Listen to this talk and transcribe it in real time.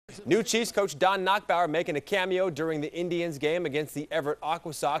New Chiefs coach Don Knockbauer making a cameo during the Indians game against the Everett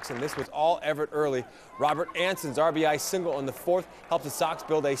Aqua Sox, and this was all Everett early. Robert Anson's RBI single in the fourth helped the Sox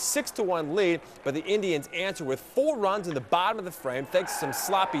build a 6-1 lead, but the Indians answer with 4 runs in the bottom of the frame thanks to some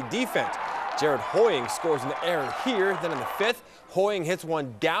sloppy defense. Jared Hoying scores an error here. Then in the fifth, Hoying hits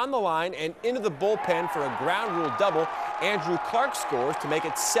one down the line and into the bullpen for a ground rule double. Andrew Clark scores to make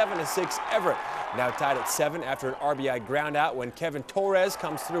it 7-6 Everett. Now tied at 7 after an RBI ground out when Kevin Torres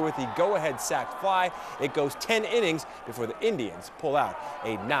comes through with the go-ahead sac fly. It goes 10 innings before the Indians pull out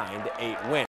a 9-8 win.